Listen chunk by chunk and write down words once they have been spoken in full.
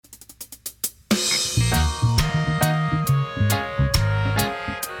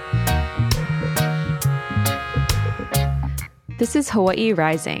This is Hawaii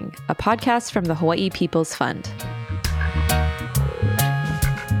Rising, a podcast from the Hawaii People's Fund.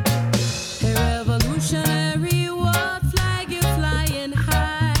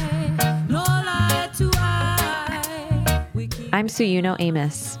 I'm Suyuno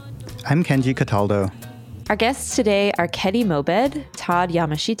Amos. I'm Kenji Cataldo. Our guests today are Kedi Mobed, Todd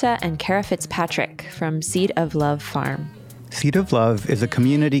Yamashita, and Kara Fitzpatrick from Seed of Love Farm. Seed of Love is a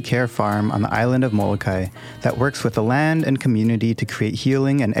community care farm on the island of Molokai that works with the land and community to create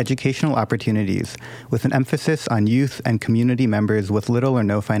healing and educational opportunities, with an emphasis on youth and community members with little or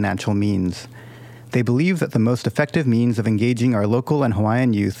no financial means. They believe that the most effective means of engaging our local and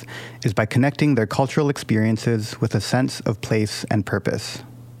Hawaiian youth is by connecting their cultural experiences with a sense of place and purpose.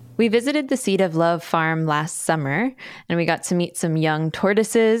 We visited the Seed of Love farm last summer, and we got to meet some young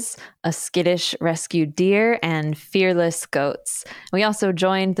tortoises, a skittish rescued deer, and fearless goats. We also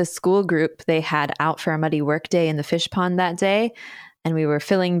joined the school group they had out for a muddy work day in the fish pond that day, and we were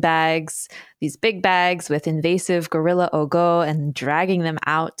filling bags, these big bags with invasive gorilla ogo, and dragging them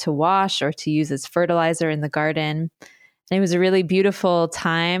out to wash or to use as fertilizer in the garden. And it was a really beautiful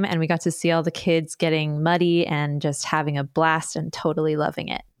time, and we got to see all the kids getting muddy and just having a blast and totally loving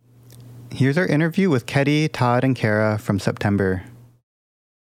it. Here's our interview with Kedi, Todd, and Kara from September.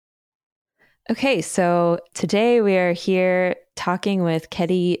 Okay, so today we are here talking with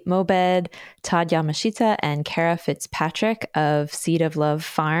Kedi Mobed, Todd Yamashita, and Kara Fitzpatrick of Seed of Love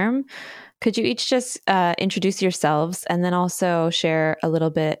Farm. Could you each just introduce yourselves and then also share a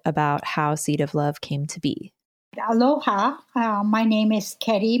little bit about how Seed of Love came to be? Aloha. My name is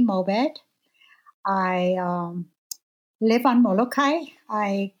Kedi Mobed. I live on Molokai.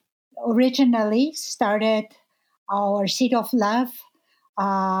 I originally started our Seed of Love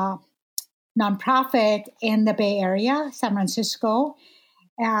nonprofit in the Bay Area, San Francisco.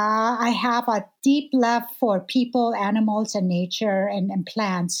 I have a deep love for people, animals, and nature and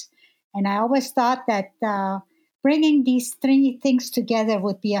plants. And I always thought that bringing these three things together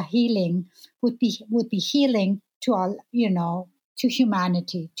would be healing to all, to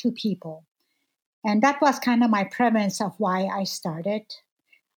humanity, to people. And that was kind of my premise of why I started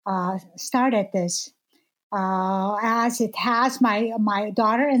this. As it has, my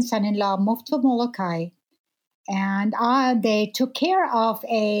daughter and son-in-law moved to Molokai, and they took care of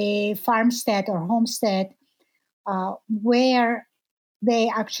a farmstead or homestead where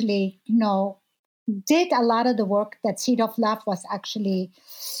they actually, did a lot of the work that Seed of Love was actually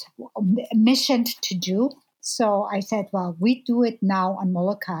missioned to do. So I said, well, we do it now on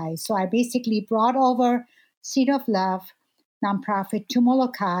Molokai. So I basically brought over Seed of Love nonprofit to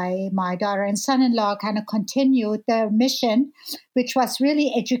Molokai. My daughter and son-in-law kind of continued their mission, which was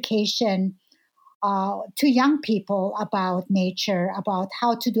really education to young people about nature, about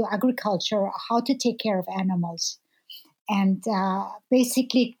how to do agriculture, how to take care of animals, and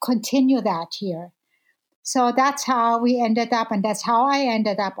basically continue that here. So that's how we ended up, and that's how I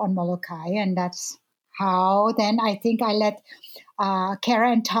ended up on Molokai, and that's how then I think I let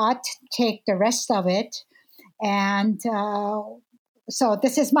Kara and Todd take the rest of it. And so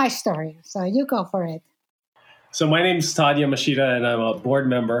this is my story. So you go for it. So my name is Todd Yamashita, and I'm a board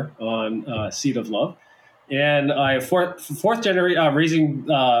member on Seed of Love. And I fourth generation raising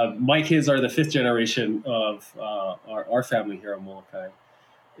my kids are the fifth generation of our family here in Molokai.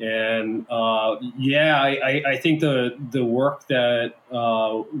 And I think the work that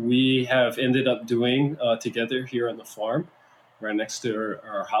we have ended up doing together here on the farm, right next to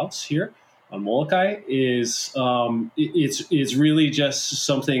our house here on Molokai, is it's really just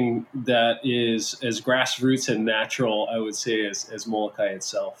something that is as grassroots and natural, I would say, as Molokai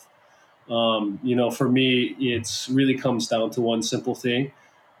itself. For me, it's really comes down to one simple thing.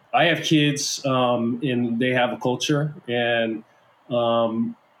 I have kids, and they have a culture, and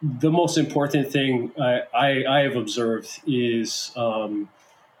the most important thing I have observed is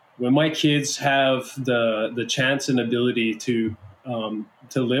when my kids have the chance and ability to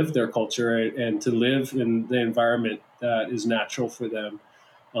live their culture and to live in the environment that is natural for them,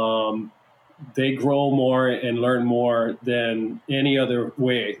 they grow more and learn more than any other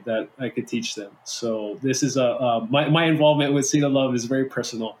way that I could teach them. So this is my involvement with Seed of Love is very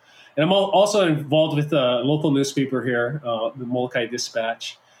personal. And I'm also involved with a local newspaper here, the Molokai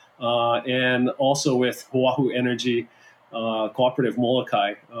Dispatch, and also with Oahu Energy Cooperative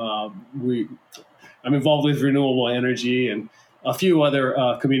Molokai. I'm involved with renewable energy and a few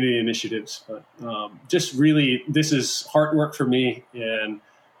other community initiatives. But just really, this is hard work for me and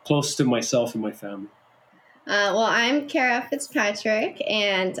close to myself and my family. I'm Kara Fitzpatrick,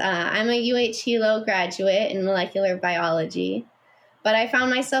 and I'm a UH Hilo graduate in molecular biology. But I found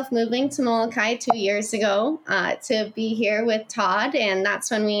myself moving to Molokai 2 years ago to be here with Todd. And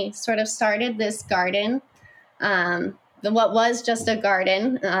that's when we sort of started this garden, what was just a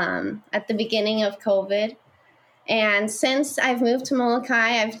garden at the beginning of COVID. And since I've moved to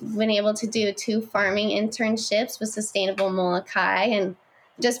Molokai, I've been able to do 2 farming internships with Sustainable Molokai and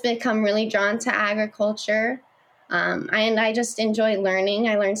just become really drawn to agriculture. And I just enjoy learning.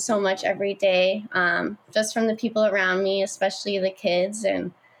 I learn so much every day, just from the people around me, especially the kids,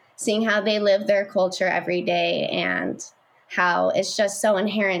 and seeing how they live their culture every day and how it's just so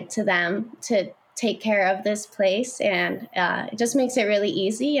inherent to them to take care of this place. And it just makes it really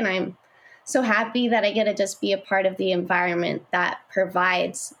easy. And I'm so happy that I get to just be a part of the environment that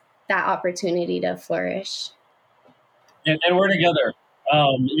provides that opportunity to flourish. And we're together.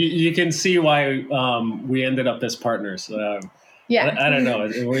 You can see why we ended up as partners. Yeah. I don't know.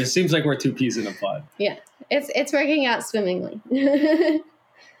 It seems like we're 2 peas in a pod. Yeah. It's working out swimmingly.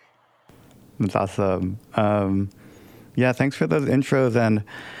 That's awesome. Yeah, thanks for those intros. And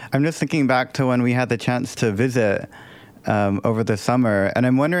I'm just thinking back to when we had the chance to visit over the summer. And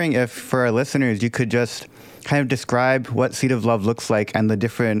I'm wondering if, for our listeners, you could just kind of describe what Seed of Love looks like and the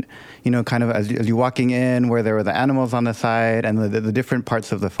different, kind of as you're walking in, where there were the animals on the side and the different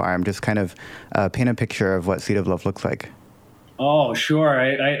parts of the farm. Just kind of paint a picture of what Seed of Love looks like. Oh, sure.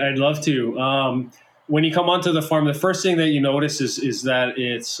 I'd love to. When you come onto the farm, the first thing that you notice is that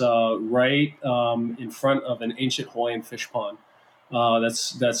it's right in front of an ancient Hawaiian fish pond.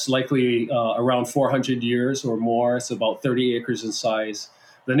 That's likely around 400 years or more. It's about 30 acres in size.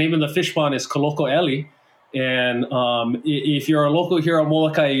 The name of the fish pond is Koloko'eli. And if you're a local here on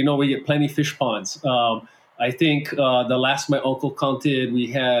Molokai, we get plenty fish ponds. I think the last my uncle counted, we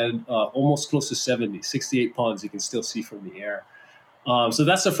had almost close to 68 ponds you can still see from the air. So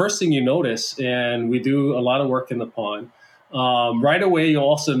that's the first thing you notice. And we do a lot of work in the pond. Right away, you'll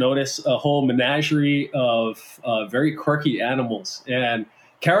also notice a whole menagerie of very quirky animals. And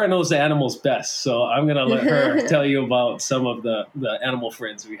Kara knows the animals best. So I'm going to let her tell you about some of the animal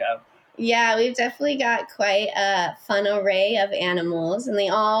friends we have. Yeah, we've definitely got quite a fun array of animals, and they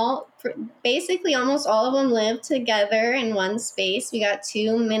all, basically almost all of them live together in one space. We got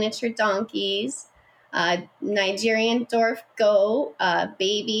 2 miniature donkeys, Nigerian dwarf goat,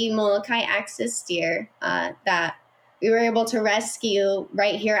 baby Molokai axis deer that we were able to rescue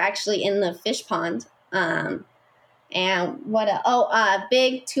right here actually in the fish pond. And a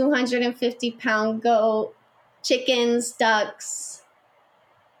big 250-pound goat, chickens, ducks,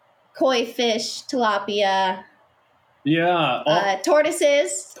 koi fish, tilapia. Yeah.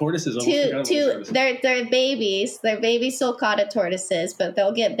 Tortoises. Tortoises. They're babies. They're baby sulcata tortoises, but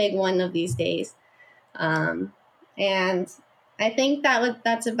they'll get big one of these days. And I think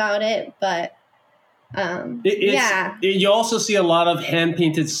that's about it. But you also see a lot of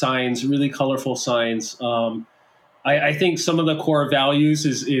hand-painted signs, really colorful signs. I think some of the core values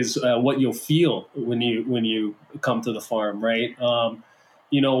is what you'll feel when you come to the farm, right?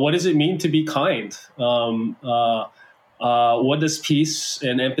 What does it mean to be kind? What does peace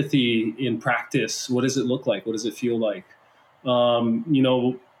and empathy in practice, what does it look like? What does it feel like?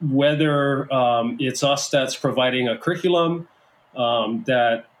 Whether it's us that's providing a curriculum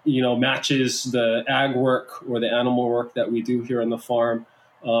that, matches the ag work or the animal work that we do here on the farm,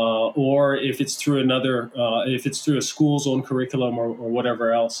 or if it's through a school's own curriculum or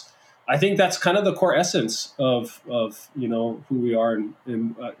whatever else. I think that's kind of the core essence of who we are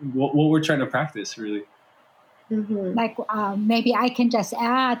and what we're trying to practice, really. Mm-hmm. Like maybe I can just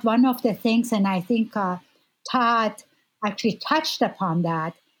add one of the things, and I think Todd actually touched upon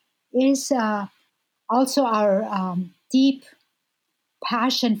that, is also our deep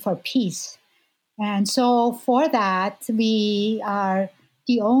passion for peace. And so for that, we are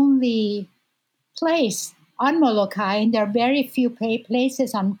the only place on Molokai, and there are very few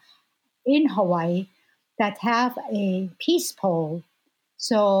places in Hawaii that have a peace pole.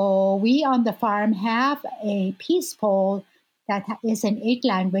 So we on the farm have a peace pole that is in 8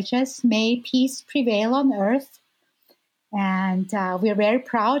 languages. May peace prevail on earth. And we're very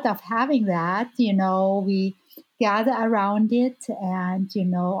proud of having that. We gather around it and,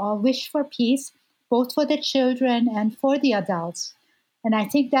 all wish for peace, both for the children and for the adults. And I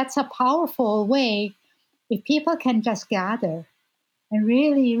think that's a powerful way if people can just gather and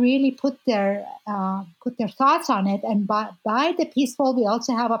really, really put their thoughts on it. And by the peace pole, we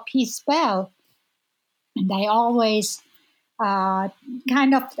also have a peace bell. And I always kind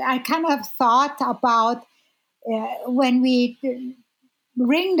of thought about when we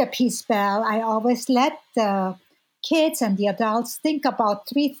ring the peace bell, I always let the kids and the adults think about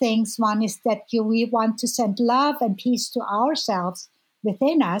three things. One is that we want to send love and peace to ourselves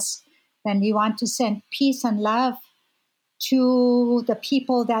within us. Then we want to send peace and love to the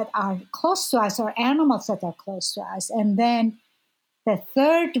people that are close to us or animals that are close to us. And then the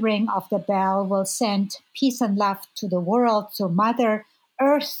third ring of the bell will send peace and love to the world, to Mother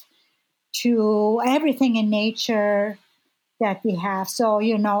Earth, to everything in nature that we have. So,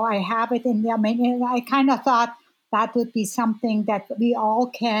 I have it I kind of thought that would be something that we all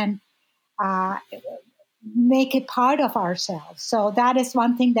can make it part of ourselves. So that is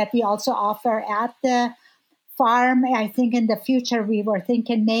one thing that we also offer at the farm. I think in the future we were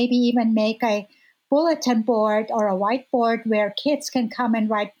thinking maybe even make a bulletin board or a whiteboard where kids can come and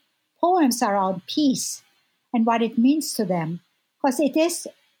write poems around peace and what it means to them. Because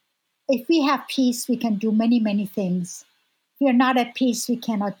if we have peace, we can do many, many things. If we are not at peace, we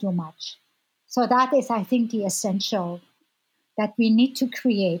cannot do much. So that is, I think, the essential that we need to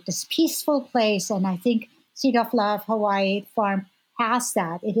create, this peaceful place. And I think Seed of Love Hawaii Farm has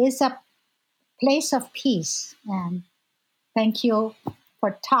that. It is a place of peace. And thank you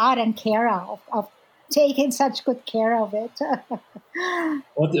for Todd and Kara of taking such good care of it.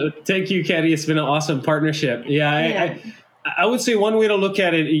 Well, thank you, Katie. It's been an awesome partnership. Yeah. I would say one way to look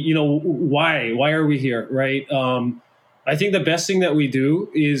at it, why are we here, right? I think the best thing that we do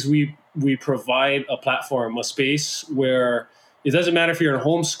is we provide a platform, a space where it doesn't matter if you're in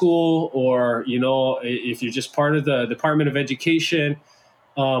homeschool or, if you're just part of the Department of Education.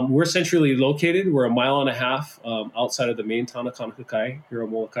 We're centrally located. We're 1.5 miles outside of the main town of Kaunakakai, here in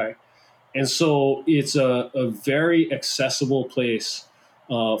Molokai. And so it's a very accessible place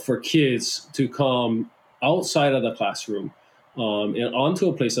for kids to come outside of the classroom and onto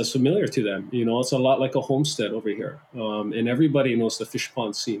a place that's familiar to them. It's a lot like a homestead over here. And everybody knows the fish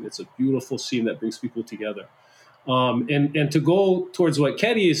pond scene. It's a beautiful scene that brings people together. And to go towards what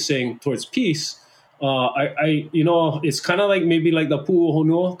Katie is saying, towards peace, it's kind of like maybe like the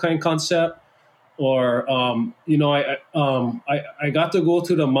pu'uhonua kind of concept. Or, I got to go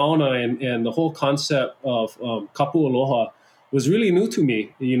to the Mauna and the whole concept of kapu aloha was really new to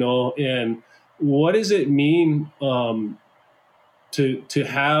me, and what does it mean to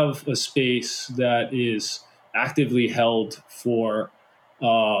have a space that is actively held for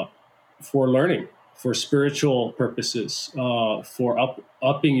learning, for spiritual purposes, for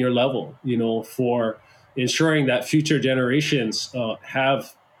upping your level, for ensuring that future generations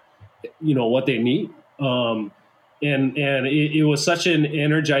have what they need. And it was such an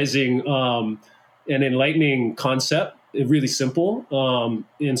energizing and enlightening concept, really simple.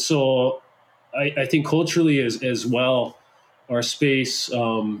 And so I think culturally as well, our space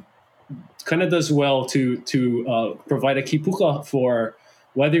kind of does well to provide a kipuka for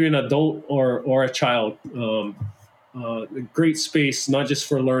whether you're an adult or a child. A great space, not just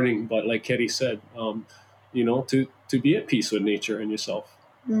for learning, but like Katie said, to be at peace with nature and yourself.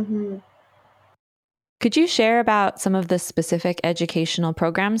 Mm-hmm. Could you share about some of the specific educational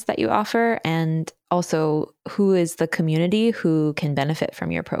programs that you offer, and also who is the community who can benefit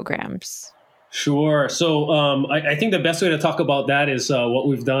from your programs? Sure. So I think the best way to talk about that is what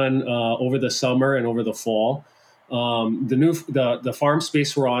we've done over the summer and over the fall. The farm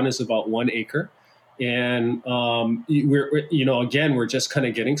space we're on is about 1 acre. And we're just kind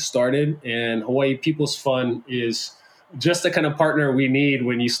of getting started, and Hawaii People's Fund is just the kind of partner we need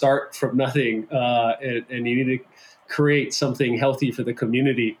when you start from nothing and you need to create something healthy for the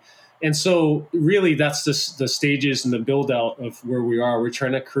community. And so really that's the stages and the build out of where we are. We're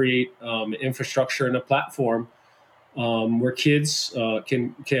trying to create infrastructure and a platform where kids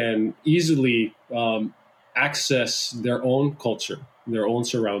can easily access their own culture, their own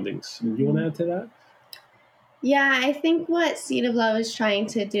surroundings. Mm-hmm. You want to add to that? Yeah, I think what Seed of Love is trying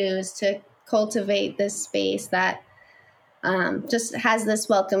to do is to cultivate this space that just has this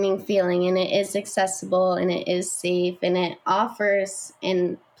welcoming feeling, and it is accessible and it is safe, and it offers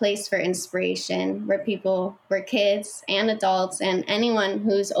a place for inspiration where kids and adults and anyone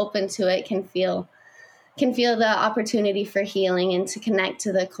who's open to it can feel the opportunity for healing and to connect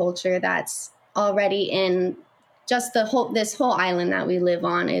to the culture that's already in just this whole island that we live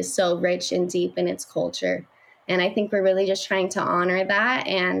on is so rich and deep in its culture. And I think we're really just trying to honor that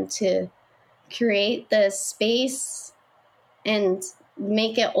and to create the space and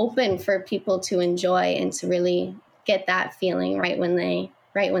make it open for people to enjoy and to really get that feeling right when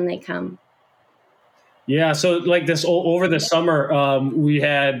they come. Yeah. So like this over the summer, we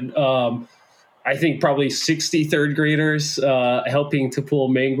had, I think probably 60 third graders helping to pull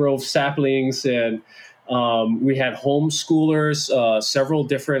mangrove saplings and We had homeschoolers, several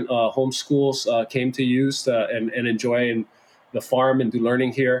different homeschools came to use and enjoy the farm and do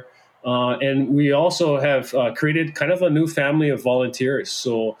learning here. And we also have created kind of a new family of volunteers.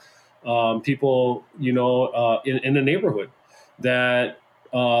 So people, in the neighborhood that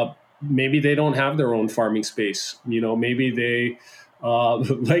maybe they don't have their own farming space. Maybe they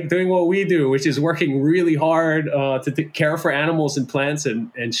like doing what we do, which is working really hard to care for animals and plants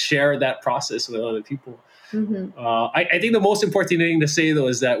and share that process with other people. Mm-hmm. I think the most important thing to say, though,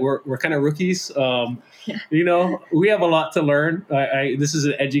 is that we're kind of rookies. We have a lot to learn. This is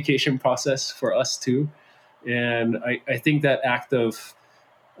an education process for us, too. And I think that act of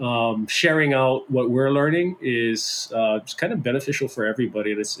sharing out what we're learning is kind of beneficial for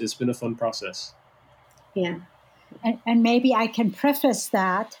everybody. And it's been a fun process. Yeah. And maybe I can preface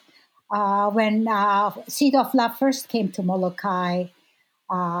that when Seed of Love first came to Molokai,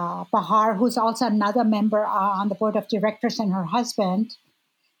 Bahar, who's also another member on the board of directors, and her husband,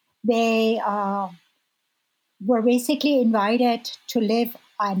 they were basically invited to live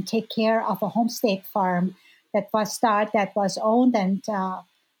and take care of a homestay farm that was owned and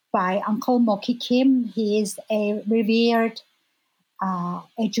by Uncle Moki Kim. He is a revered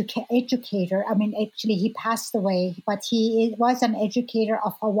educator. I mean, actually, he passed away, but he was an educator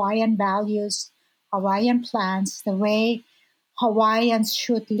of Hawaiian values, Hawaiian plants, the way Hawaiians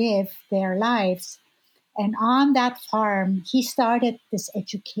should live their lives. And on that farm, he started this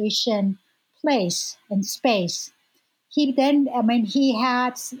education place and space. He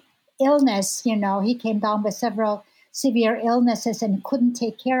had illness, he came down with several severe illnesses and couldn't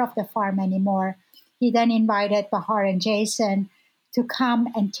take care of the farm anymore. He then invited Bahar and Jason to come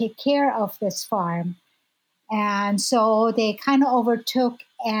and take care of this farm. And so they kind of overtook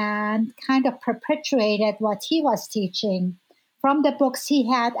and kind of perpetuated what he was teaching from the books he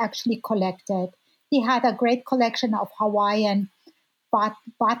had actually collected. He had a great collection of Hawaiian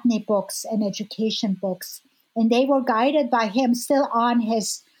botany books and education books. And they were guided by him still on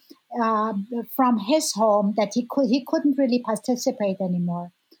his, from his home, that he couldn't really participate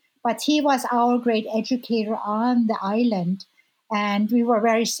anymore. But he was our great educator on the island. And we were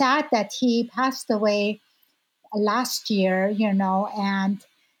very sad that he passed away last year,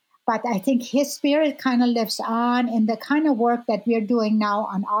 but I think his spirit kind of lives on in the kind of work that we're doing now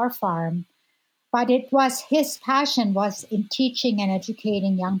on our farm. But his passion was in teaching and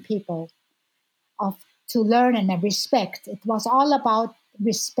educating young people to learn and respect. It was all about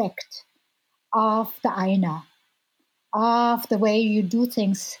respect of the Aina, of the way you do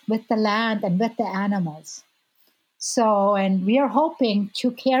things with the land and with the animals. So, and we are hoping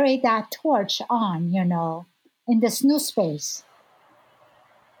to carry that torch on, in this new space.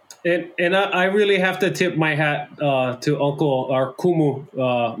 And I really have to tip my hat to Uncle, our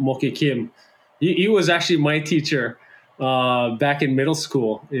Kumu Moki Kim. He was actually my teacher back in middle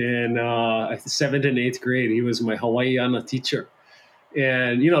school in 7th and 8th grade. He was my Hawaiiana teacher.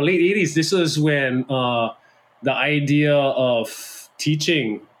 And, late 80s, this was when the idea of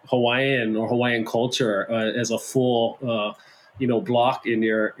teaching Hawaiian or Hawaiian culture as a full, block in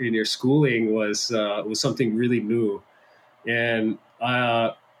your schooling was something really new. And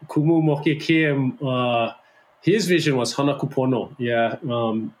Kumu Moki Kim, his vision was hana kupono,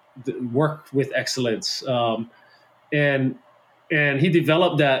 work with excellence, and he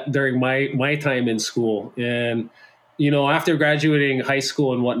developed that during my time in school. And after graduating high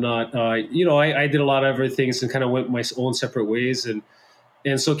school and whatnot, I did a lot of other things and kind of went my own separate ways.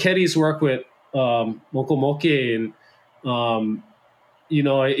 And so Keri's work with Moko Moke, and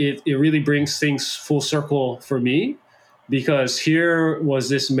it really brings things full circle for me, because here was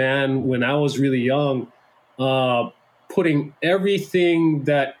this man when I was really young, putting everything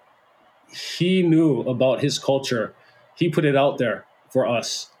that he knew about his culture, he put it out there for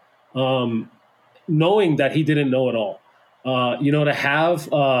us, knowing that he didn't know it all.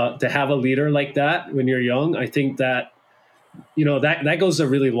 To have a leader like that when you're young, I think that that goes a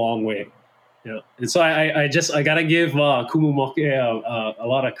really long way. And so I gotta give Kumu Moke a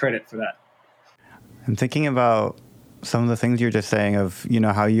lot of credit for that. I'm thinking about some of the things you're just saying of,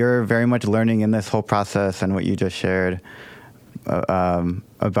 how you're very much learning in this whole process, and what you just shared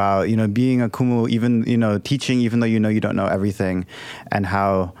about, being a kumu, even, teaching, even though you don't know everything, and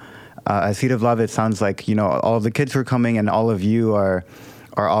how at Seed of Love, it sounds like, all of the kids who are coming and all of you are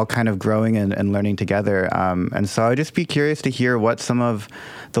all kind of growing and learning together. And so I'd just be curious to hear what some of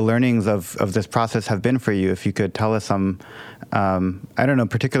the learnings of this process have been for you. If you could tell us some,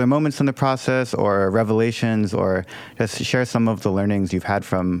 particular moments in the process or revelations, or just share some of the learnings you've had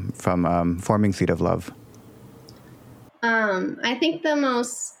from forming Seed of Love. I think the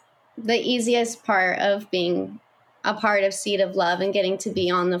most the easiest part of being a part of Seed of Love and getting to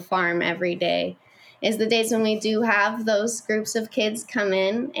be on the farm every day is the days when we do have those groups of kids come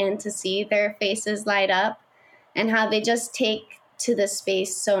in, and to see their faces light up and how they just take to the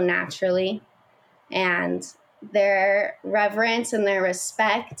space so naturally, and their reverence and their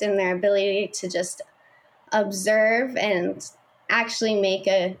respect and their ability to just observe and actually make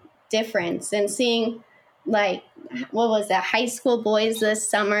a difference. And seeing, like, what was that, high school boys this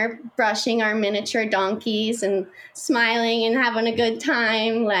summer brushing our miniature donkeys and smiling and having a good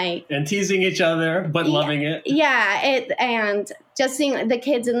time, like, and teasing each other but loving it. And just seeing the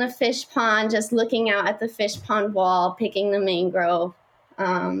kids in the fish pond, just looking out at the fish pond wall, picking the mangrove.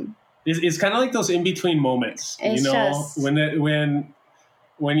 It's kind of like those in-between moments, you know,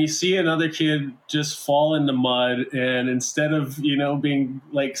 when you see another kid just fall in the mud, and instead of, you know, being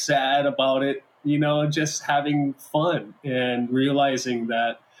like sad about it, you know, just having fun and realizing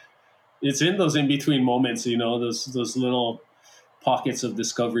that it's in those in-between moments, you know, those little pockets of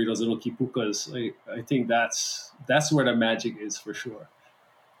discovery, those little kipukas. I think that's where the magic is, for sure.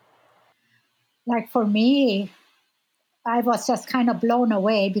 Like for me, I was just kind of blown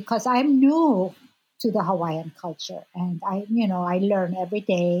away because I'm new to the Hawaiian culture, and I learn every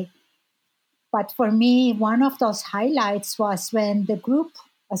day. But for me, one of those highlights was when the group,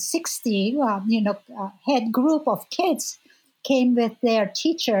 a 60, head group of kids came with their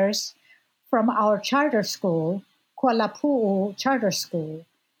teachers from our charter school, Kuala Pu'u Charter School.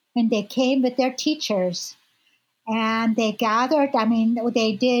 And they came with their teachers, and they gathered.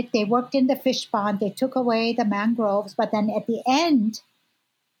 They worked in the fish pond, they took away the mangroves, but then at the end,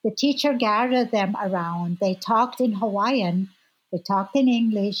 the teacher gathered them around. They talked in Hawaiian, they talked in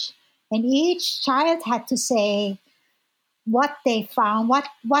English, and each child had to say what they found, what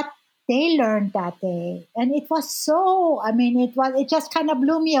they learned that day. And it was it just kind of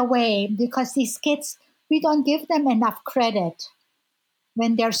blew me away, because these kids, we don't give them enough credit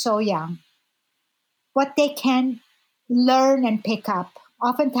when they're so young. What they can learn and pick up.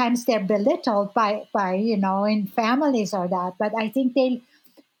 Oftentimes they're belittled by in families or that. But I think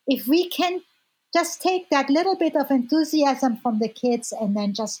if we can just take that little bit of enthusiasm from the kids and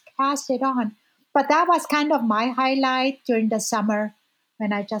then just pass it on. But that was kind of my highlight during the summer,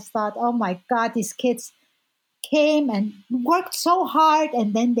 when I just thought, oh my God, these kids came and worked so hard,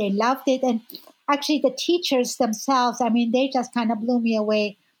 and then they loved it. And actually the teachers themselves, they just kind of blew me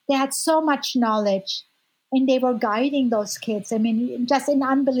away. They had so much knowledge, and they were guiding those kids, just in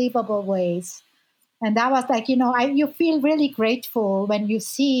unbelievable ways. And that was like, you feel really grateful when you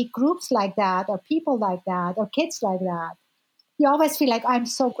see groups like that, or people like that, or kids like that. You always feel like, I'm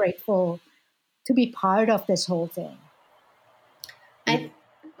so grateful to be part of this whole thing.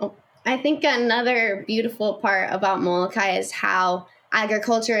 I think another beautiful part about Molokai is how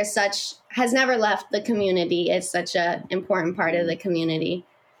agriculture has never left the community. It's such an important part of the community.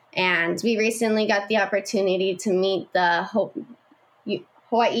 And we recently got the opportunity to meet the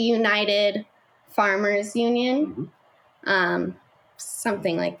Hawaii United Farmers Union,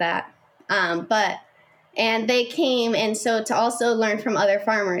 something like that. And they came, and so to also learn from other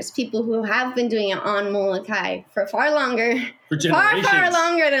farmers, people who have been doing it on Molokai for far longer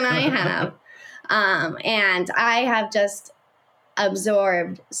than I have. And I have just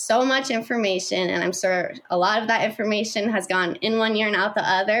absorbed so much information, and I'm sure a lot of that information has gone in one ear and out the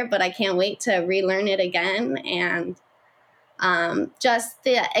other, but I can't wait to relearn it again. And just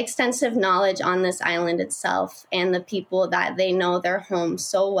the extensive knowledge on this island itself, and the people that they know their home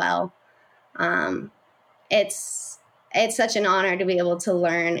so well. It's such an honor to be able to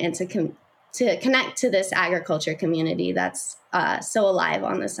learn and to connect to this agriculture community that's so alive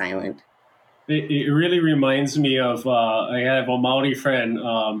on this island. It really reminds me of, I have a Maori friend.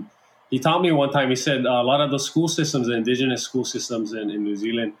 He taught me one time, he said a lot of the school systems, the indigenous school systems in New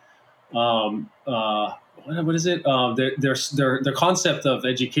Zealand, what is it? Their concept of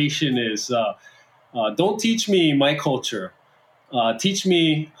education is, don't teach me my culture. Teach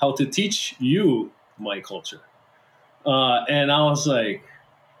me how to teach you my culture. And I was like,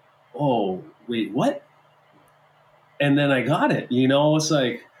 oh, wait, what? And then I got it, it's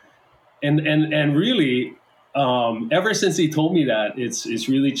like, and really, ever since he told me that, it's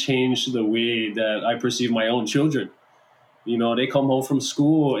really changed the way that I perceive my own children. They come home from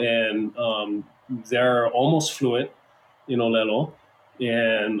school and they're almost fluent in Olelo.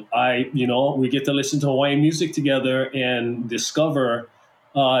 And we get to listen to Hawaiian music together and discover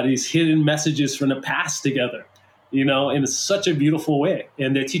these hidden messages from the past together, in such a beautiful way.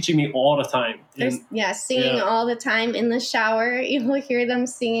 And they're teaching me all the time. Singing all the time in the shower. You will hear them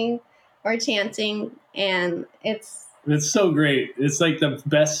singing or chanting, and it's It's so great. It's like the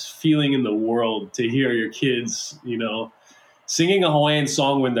best feeling in the world to hear your kids, singing a Hawaiian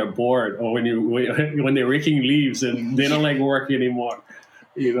song when they're bored or when they're raking leaves and they don't like work anymore.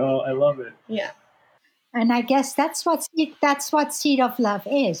 I love it. Yeah. And I guess that's what Seed of Love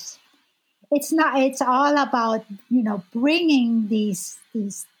is. It's not. It's all about bringing these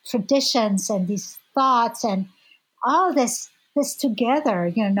traditions and these thoughts and all this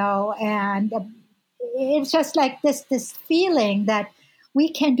together. And it's just like this feeling that we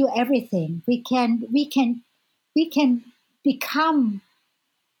can do everything. We can become.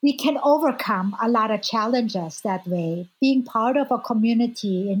 We can overcome a lot of challenges that way. Being part of a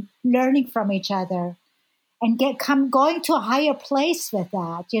community and learning from each other, and going to a higher place with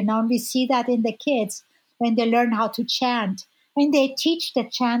that. And we see that in the kids when they learn how to chant, and they teach the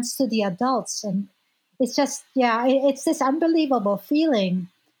chants to the adults, and it's just it's this unbelievable feeling.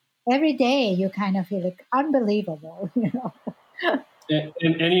 Every day you kind of feel like unbelievable. And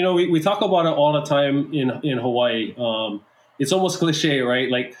we talk about it all the time in Hawaii. It's almost cliche, right?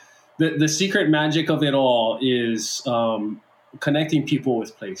 Like the secret magic of it all is connecting people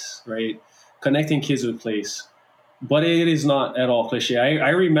with place, right? Connecting kids with place. But it is not at all cliche. I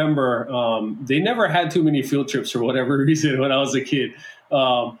remember they never had too many field trips for whatever reason when I was a kid.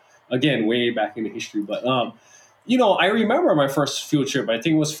 Again, way back in the history. But, I remember my first field trip. I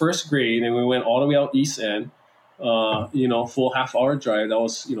think it was first grade, and we went all the way out East End, full half-hour drive. That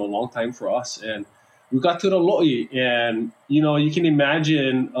was, a long time for us. And we got to the lo'i, and, you can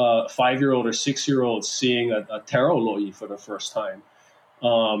imagine a 5-year-old or 6-year-old seeing a taro lo'i for the first time.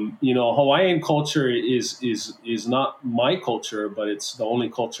 Hawaiian culture is not my culture, but it's the only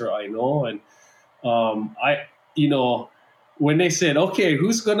culture I know. And when they said, okay,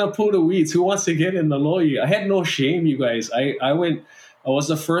 who's gonna pull the weeds? Who wants to get in the lo'i? I had no shame, you guys. I was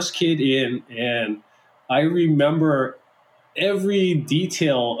the first kid in, and I remember every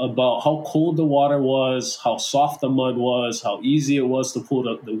detail about how cold the water was, how soft the mud was, how easy it was to pull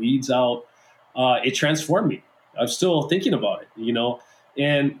the weeds out. It transformed me. I'm still thinking about it,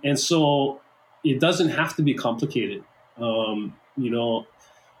 And so it doesn't have to be complicated.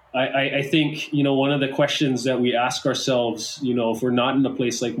 I think, one of the questions that we ask ourselves, if we're not in a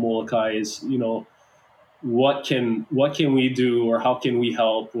place like Molokai is, what can we do, or how can we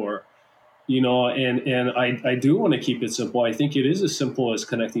help, or, and I do want to keep it simple. I think it is as simple as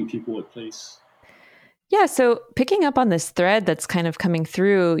connecting people with place. Yeah, so picking up on this thread that's kind of coming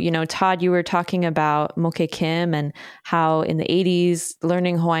through, Todd, you were talking about Moke Kim and how in the 80s,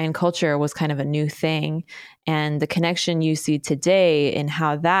 learning Hawaiian culture was kind of a new thing. And the connection you see today in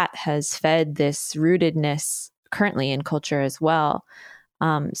how that has fed this rootedness currently in culture as well.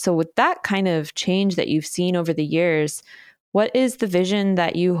 So with that kind of change that you've seen over the years, what is the vision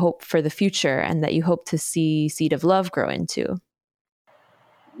that you hope for the future and that you hope to see Seed of Love grow into?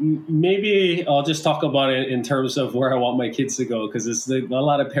 Maybe I'll just talk about it in terms of where I want my kids to go, because there's a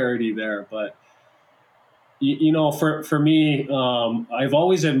lot of parity there. But, for me, I've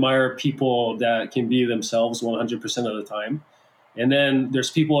always admired people that can be themselves 100% of the time. And then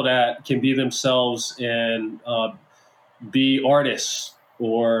there's people that can be themselves and be artists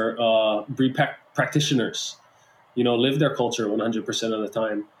or be practitioners, live their culture 100% of the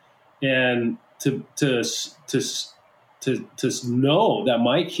time. And to know that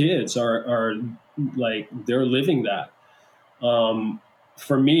my kids are like, they're living that.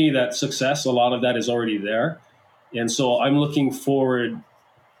 For me, that success, a lot of that is already there. And so I'm looking forward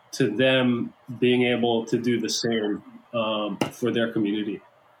to them being able to do the same for their community.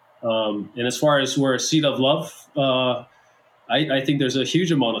 And as far as where Seed of Love, I think there's a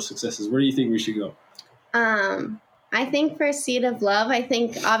huge amount of successes. Where do you think we should go? I think for Seed of Love, I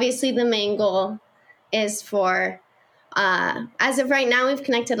think obviously the main goal is for as of right now, we've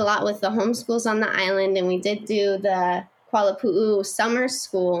connected a lot with the homeschools on the island, and we did do the Kuala Pu'u summer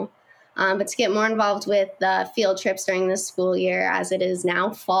school. But to get more involved with the field trips during the school year, as it is now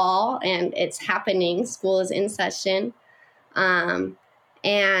fall and it's happening, school is in session. And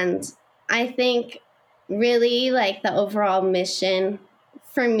I think really like the overall mission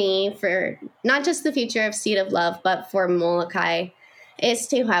for me, for not just the future of Seed of Love, but for Molokai, is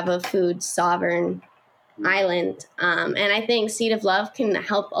to have a food sovereign island. And I think Seed of Love can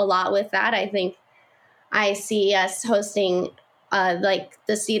help a lot with that. I think I see us hosting like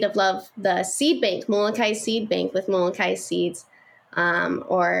the Seed of Love, the seed bank, Molokai Seed Bank with Molokai Seeds,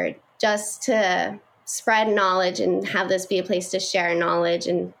 or just to spread knowledge and have this be a place to share knowledge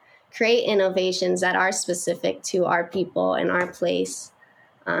and create innovations that are specific to our people and our place,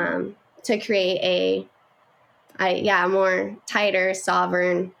 to create a more tighter,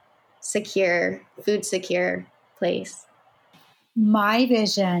 sovereign, secure, food secure place? My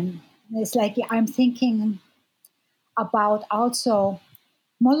vision is like I'm thinking about also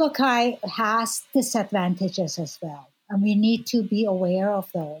Molokai has disadvantages as well, and we need to be aware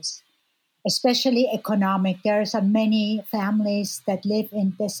of those, especially economic. There are many families that live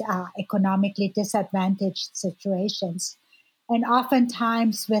in this economically disadvantaged situations, and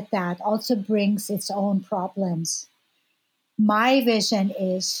oftentimes with that also brings its own problems. My vision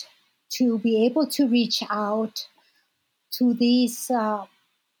is to be able to reach out to these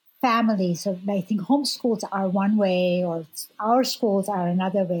families. So I think homeschools are one way, or our schools are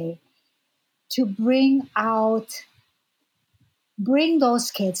another way, to bring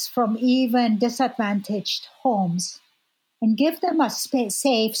those kids from even disadvantaged homes and give them a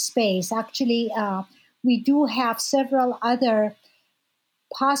safe space. Actually, we do have several other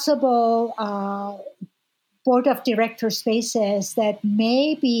possible board of director spaces that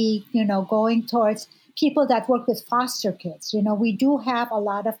may be, going towards people that work with foster kids. We do have a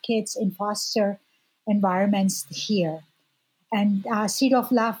lot of kids in foster environments here. And Seed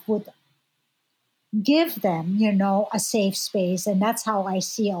of Love would give them, a safe space. And that's how I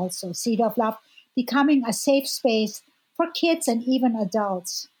see also Seed of Love becoming a safe space for kids and even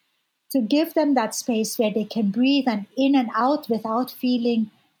adults, to give them that space where they can breathe and in and out without feeling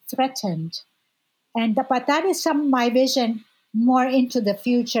threatened. But that is my vision more into the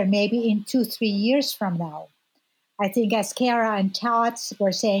future, maybe in 2-3 years from now. I think as Kara and Todd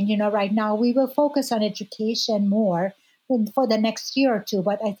were saying, right now we will focus on education more for the next year or two.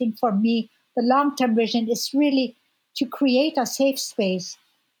 But I think for me, the long-term vision is really to create a safe space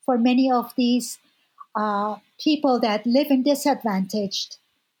for many of these people that live in disadvantaged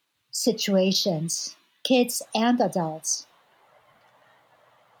situations, kids and adults.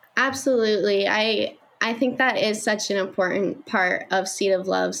 Absolutely. I think that is such an important part of Seed of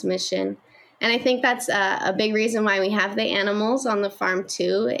Love's mission. And I think that's a big reason why we have the animals on the farm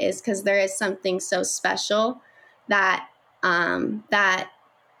too, is because there is something so special that that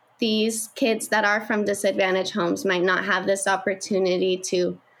these kids that are from disadvantaged homes might not have this opportunity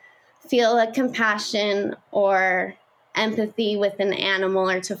to feel a compassion or empathy with an animal,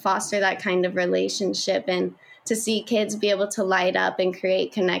 or to foster that kind of relationship, and to see kids be able to light up and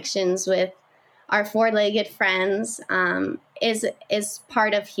create connections with our four-legged friends is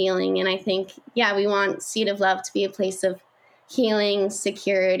part of healing. And I think, we want Seed of Love to be a place of healing,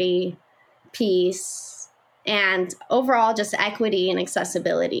 security, peace, and overall just equity and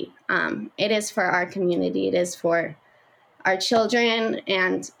accessibility. It is for our community. It is for our children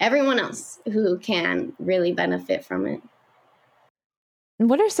and everyone else who can really benefit from it.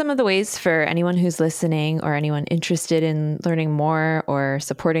 What are some of the ways for anyone who's listening or anyone interested in learning more or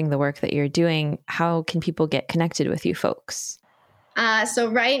supporting the work that you're doing? How can people get connected with you folks? So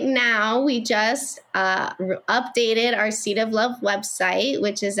right now we just updated our Seed of Love website,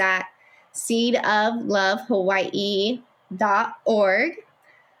 which is at seedoflovehawaii.org.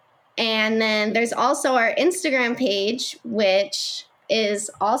 And then there's also our Instagram page, which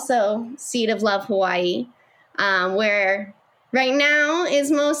is also Seed of Love Hawaii, where right now is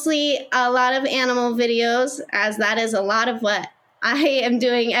mostly a lot of animal videos, as that is a lot of what I am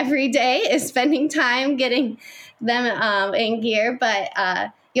doing every day, is spending time getting them in gear. But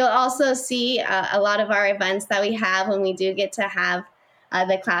you'll also see a lot of our events that we have when we do get to have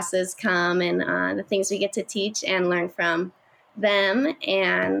the classes come, and the things we get to teach and learn from them.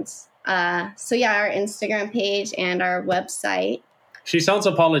 And our Instagram page and our website. She sounds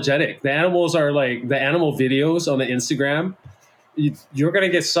apologetic. The animals are like the animal videos on the Instagram. You're gonna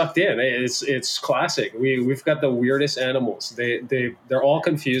get sucked in. It's classic. We've got the weirdest animals. They're all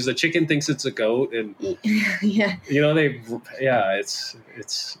confused. The chicken thinks it's a goat, and yeah, it's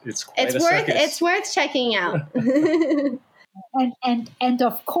quite it's worth checking out. and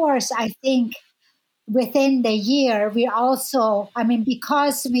of course, I think within the year we also,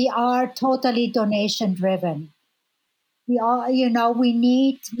 because we are totally donation driven, we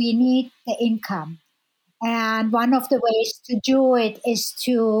need the income. And one of the ways to do it is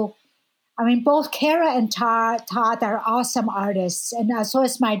both Kara and Todd are awesome artists, and so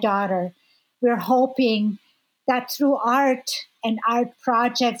is my daughter. We're hoping that through art and art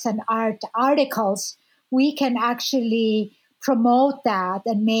projects and art articles, we can actually promote that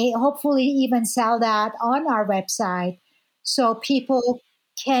and may hopefully even sell that on our website, so people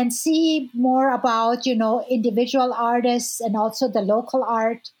can see more about, individual artists and also the local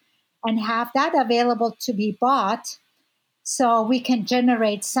art, and have that available to be bought, so we can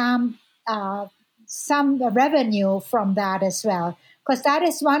generate some revenue from that as well. Because that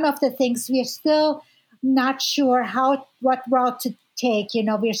is one of the things we're still not sure what route to take.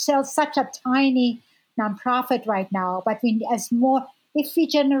 We're still such a tiny nonprofit right now. But if we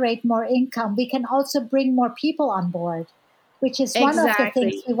generate more income, we can also bring more people on board, which is one of the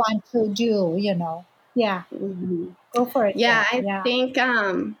things we want to do, Yeah. Mm-hmm. Go for it. Yeah, I think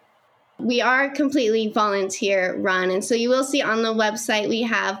we are completely volunteer run. And so you will see on the website, we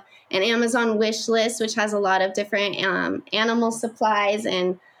have an Amazon wish list, which has a lot of different animal supplies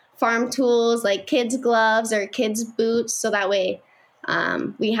and farm tools like kids' gloves or kids' boots. So that way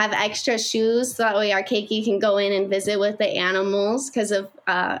we have extra shoes. So that way our keiki can go in and visit with the animals. Because of,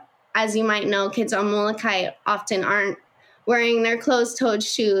 as you might know, kids on Molokai often aren't wearing their closed-toed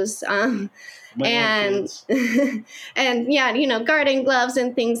shoes. And garden gloves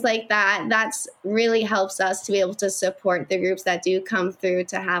and things like that. That's really helps us to be able to support the groups that do come through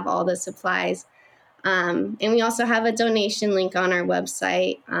to have all the supplies. And we also have a donation link on our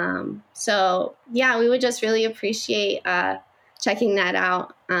website. So we would just really appreciate checking that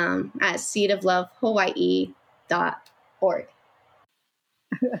out at seedoflovehawaii.org.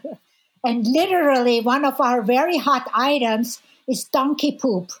 And literally one of our very hot items is donkey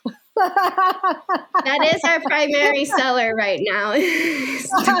poop. That is our primary seller right now.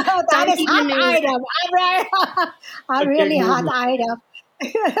 That is hot item. A really hot item.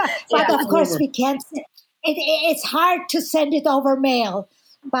 But of course we can't. It's hard to send it over mail.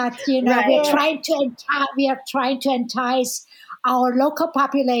 But we are trying to entice our local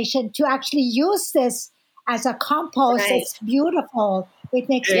population to actually use this as a compost. Right. It's beautiful. It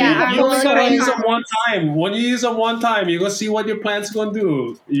makes you only gotta use them one time. When you use them one time, you're gonna see what your plant's gonna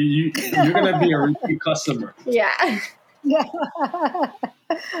do. You're gonna be a repeat customer. Yeah.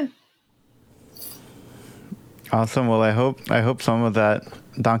 Awesome. Well, I hope some of that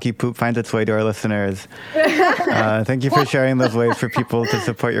donkey poop finds its way to our listeners. Thank you for sharing those ways for people to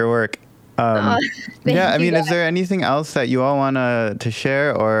support your work. Is there anything else that you all want to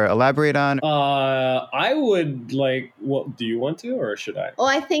share or elaborate on? I would like, do you want to, or should I? Well,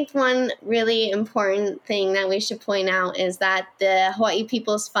 I think one really important thing that we should point out is that the Hawaii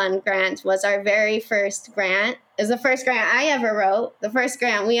People's Fund grant was our very first grant. It was the first grant I ever wrote, the first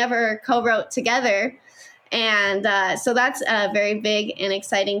grant we ever co-wrote together. And so that's a very big and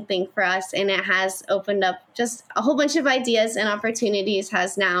exciting thing for us. And it has opened up just a whole bunch of ideas and opportunities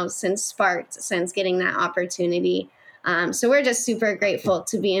has now since getting that opportunity. So we're just super grateful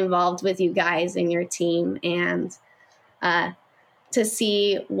to be involved with you guys and your team and to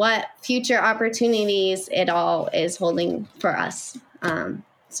see what future opportunities it all is holding for us. And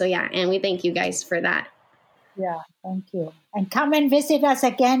we thank you guys for that. Yeah, thank you. And come and visit us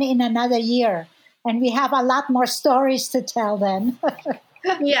again in another year. And we have a lot more stories to tell then.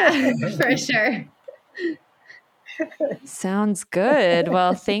 Yeah, for sure. Sounds good.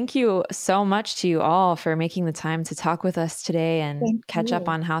 Well, thank you so much to you all for making the time to talk with us today and catch up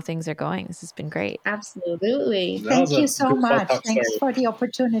on how things are going. This has been great. Absolutely. Thank you so much. Thanks for the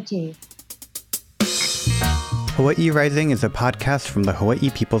opportunity. Hawaii Rising is a podcast from the Hawaii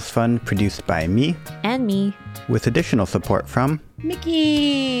People's Fund produced by me. And me. With additional support from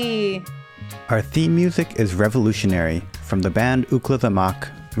Mickey. Our theme music is Revolutionary from the band Ukla the Mock,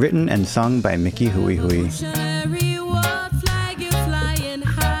 written and sung by Mickey Hui Hui.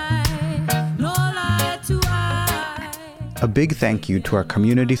 A big thank you to our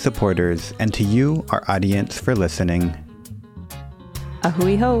community supporters and to you, our audience, for listening. A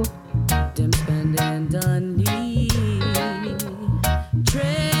hui ho. Them spend and done need.